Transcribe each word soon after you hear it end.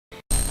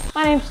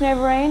My name's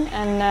Rain,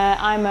 and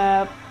I'm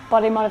a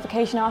body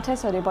modification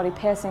artist. I do body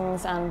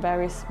piercings and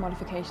various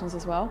modifications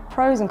as well.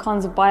 Pros and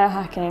cons of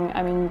biohacking.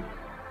 I mean,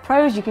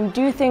 pros, you can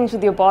do things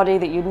with your body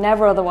that you'd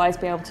never otherwise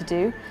be able to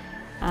do.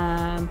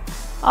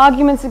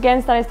 Arguments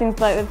against that is things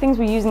like the things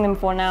we're using them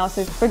for now.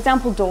 So for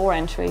example, door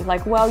entry.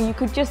 Like, well, you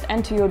could just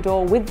enter your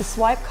door with the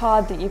swipe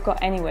card that you've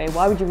got anyway.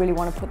 Why would you really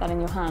want to put that in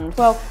your hand?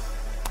 Well,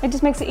 it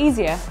just makes it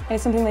easier.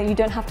 It's something that you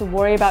don't have to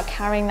worry about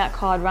carrying that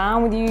card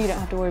around with you. You don't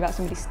have to worry about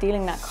somebody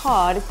stealing that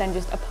card. It's then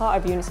just a part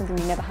of you and it's something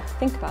you never have to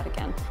think about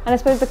again. And I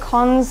suppose the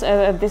cons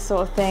of this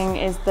sort of thing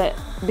is that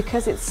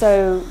because it's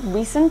so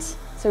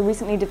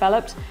recently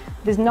developed,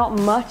 there's not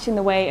much in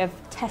the way of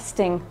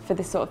testing for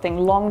this sort of thing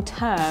long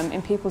term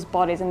in people's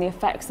bodies and the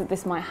effects that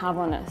this might have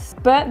on us.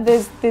 But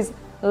there's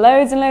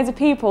loads and loads of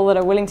people that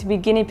are willing to be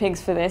guinea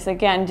pigs for this,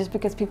 again, just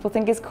because people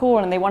think it's cool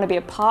and they want to be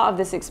a part of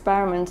this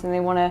experiment and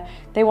they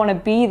want to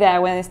be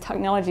there when this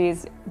technology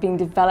is being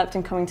developed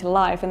and coming to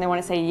life, and they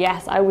want to say,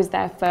 yes, I was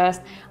there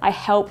first, I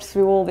helped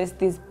through all this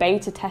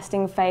beta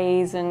testing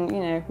phase, and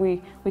you know,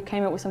 we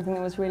came up with something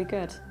that was really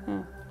good.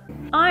 Yeah.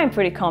 I'm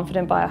pretty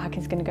confident biohacking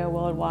is going to go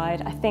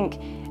worldwide. I think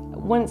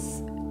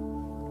once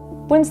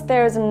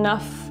there is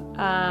enough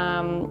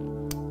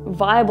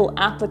viable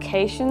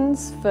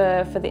applications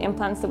for the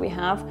implants that we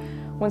have,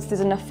 once there's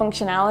enough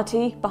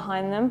functionality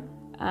behind them,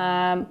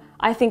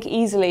 I think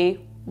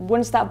easily,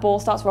 once that ball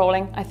starts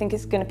rolling, I think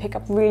it's going to pick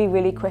up really,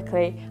 really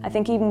quickly. I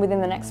think even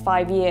within the next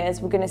 5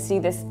 years, we're going to see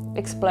this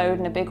explode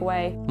in a big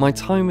way. My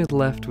time with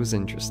Lepht was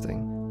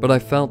interesting, but I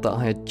felt that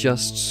I had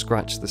just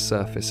scratched the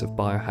surface of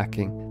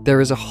biohacking. There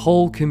is a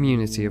whole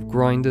community of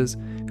grinders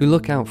who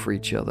look out for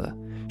each other,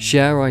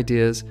 share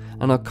ideas,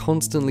 and are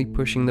constantly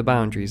pushing the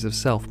boundaries of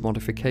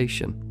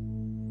self-modification.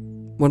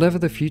 Whatever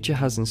the future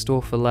has in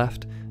store for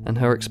Lepht and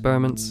her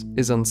experiments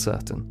is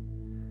uncertain.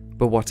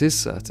 But what is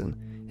certain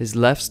is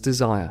Lepht's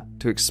desire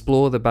to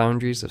explore the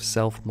boundaries of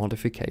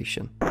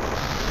self-modification.